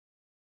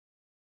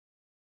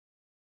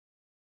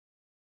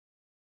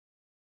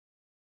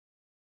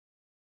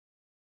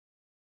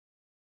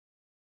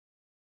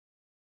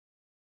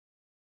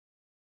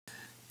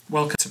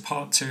Welcome to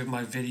part 2 of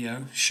my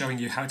video showing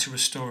you how to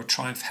restore a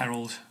Triumph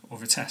Herald or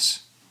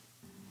Vitesse.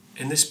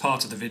 In this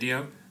part of the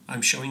video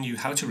I'm showing you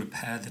how to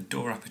repair the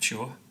door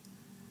aperture,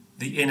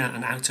 the inner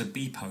and outer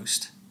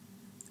B-post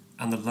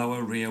and the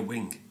lower rear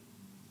wing.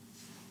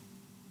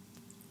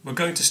 We're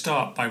going to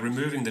start by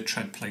removing the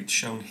tread plate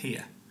shown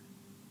here.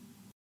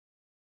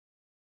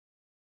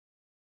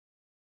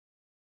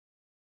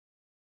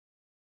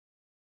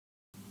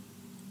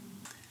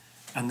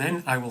 And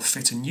then I will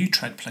fit a new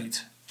tread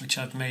plate which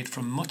I've made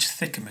from much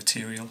thicker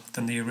material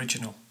than the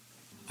original.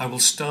 I will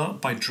start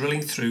by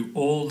drilling through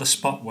all the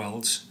spot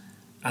welds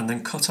and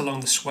then cut along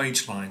the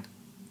swage line,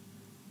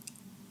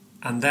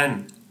 and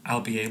then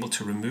I'll be able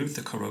to remove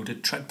the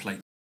corroded tread plate.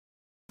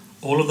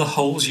 All of the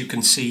holes you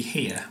can see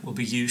here will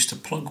be used to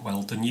plug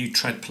weld the new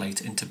tread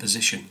plate into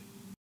position.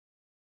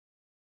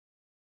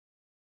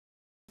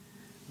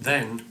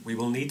 Then we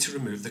will need to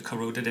remove the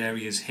corroded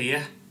areas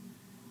here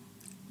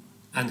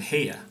and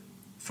here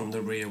from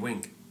the rear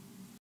wing.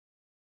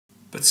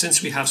 But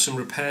since we have some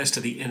repairs to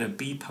the inner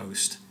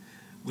B-post,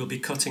 we'll be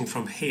cutting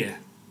from here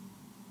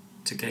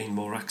to gain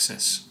more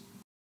access.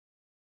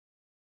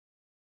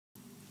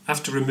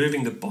 After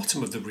removing the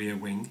bottom of the rear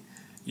wing,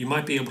 you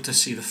might be able to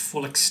see the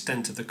full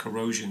extent of the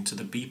corrosion to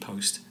the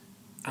B-post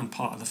and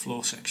part of the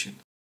floor section.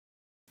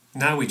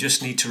 Now we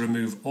just need to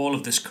remove all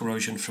of this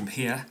corrosion from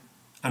here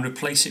and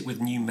replace it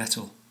with new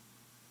metal.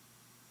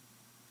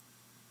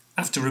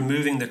 After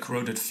removing the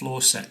corroded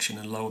floor section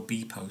and lower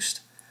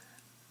B-post,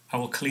 I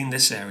will clean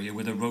this area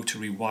with a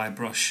rotary wire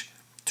brush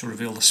to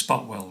reveal the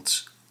spot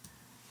welds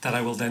that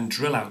I will then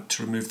drill out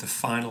to remove the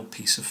final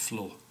piece of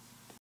floor.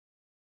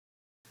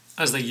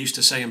 As they used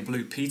to say in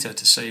Blue Peter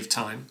to save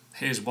time,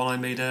 here's one I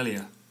made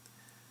earlier.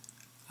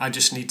 I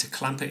just need to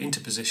clamp it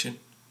into position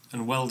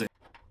and weld it.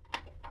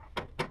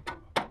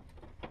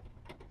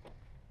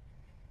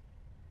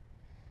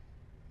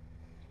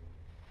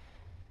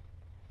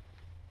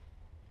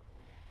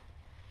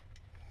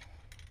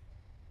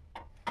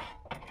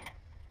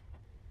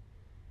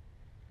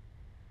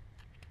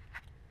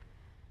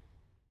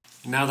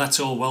 Now that's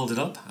all welded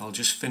up, I'll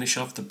just finish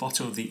off the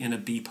bottom of the inner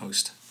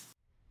B-post.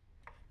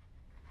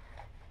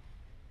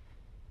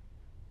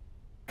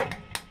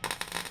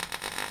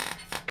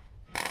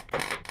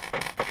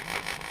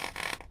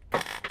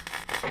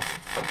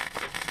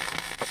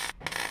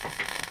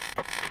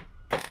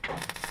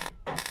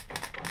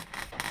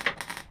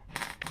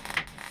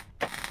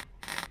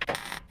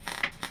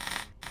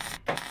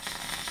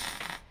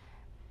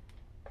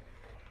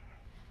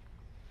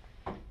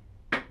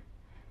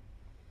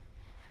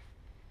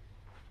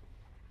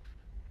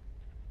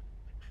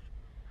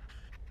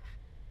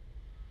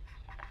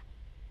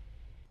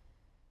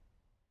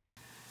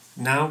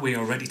 Now we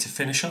are ready to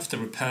finish off the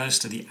repairs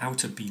to the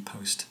outer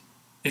B-post.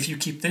 If you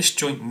keep this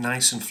joint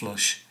nice and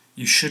flush,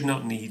 you should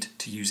not need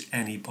to use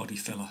any body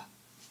filler.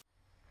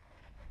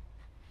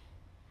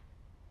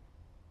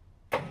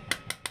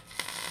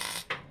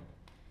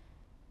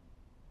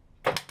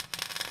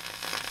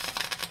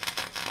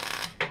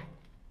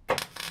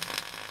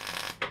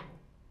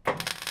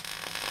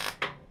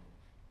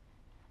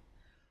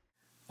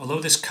 Although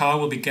this car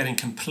will be getting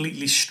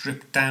completely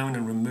stripped down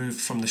and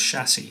removed from the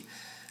chassis,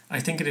 I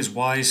think it is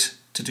wise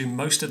to do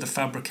most of the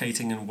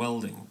fabricating and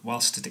welding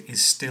whilst it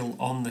is still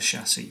on the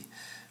chassis,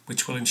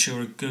 which will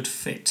ensure a good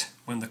fit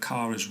when the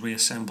car is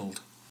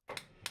reassembled.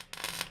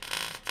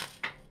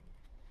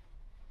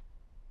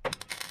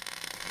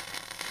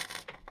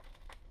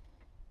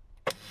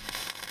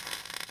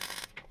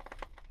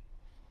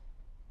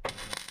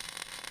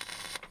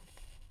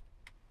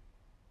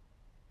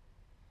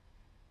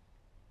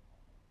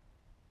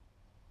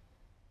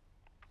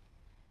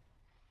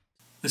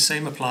 The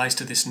same applies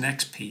to this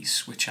next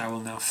piece, which I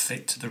will now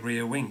fit to the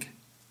rear wing.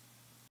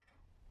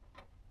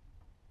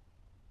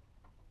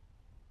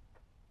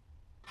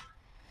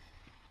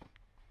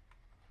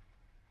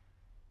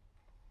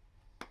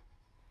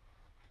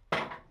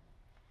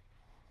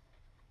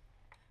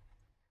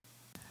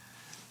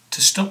 To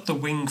stop the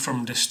wing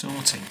from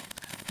distorting,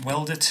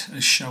 weld it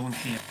as shown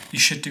here. You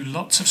should do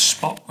lots of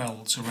spot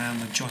welds around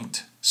the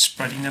joint,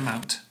 spreading them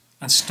out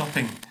and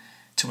stopping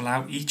to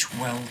allow each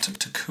weld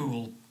to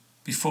cool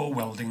before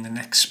welding the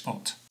next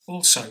spot.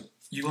 Also,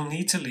 you will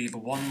need to leave a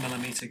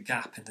 1mm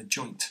gap in the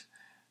joint,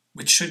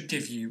 which should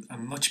give you a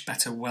much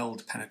better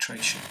weld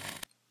penetration.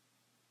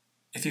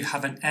 If you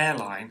have an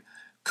airline,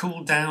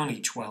 cool down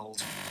each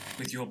weld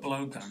with your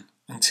blowgun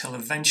until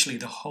eventually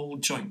the whole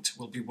joint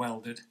will be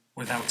welded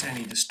without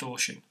any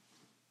distortion.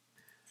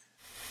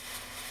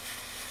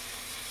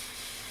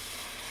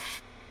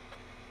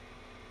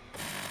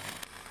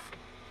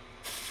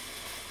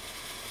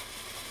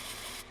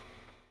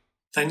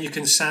 Then you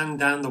can sand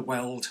down the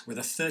weld with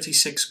a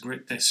 36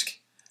 grit disc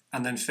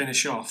and then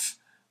finish off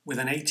with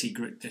an 80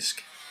 grit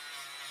disc.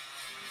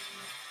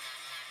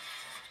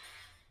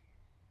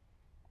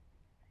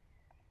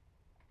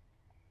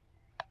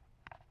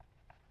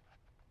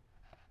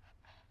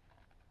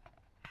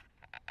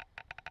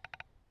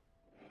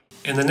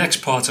 In the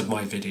next part of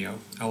my video,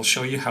 I'll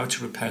show you how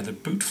to repair the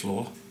boot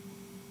floor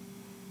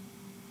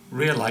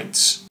rear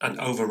lights and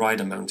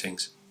overrider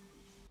mountings.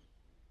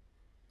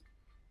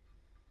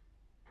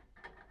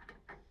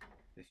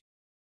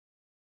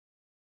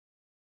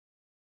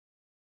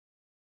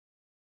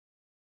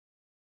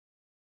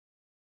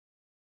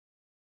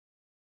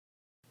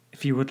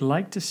 If you would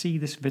like to see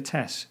this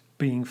Vitesse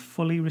being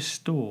fully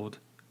restored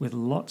with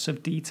lots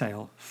of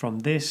detail from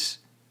this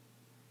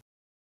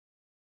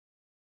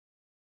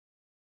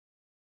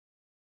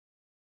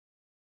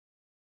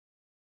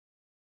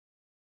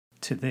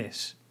to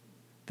this,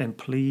 then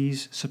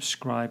please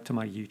subscribe to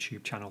my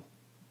YouTube channel.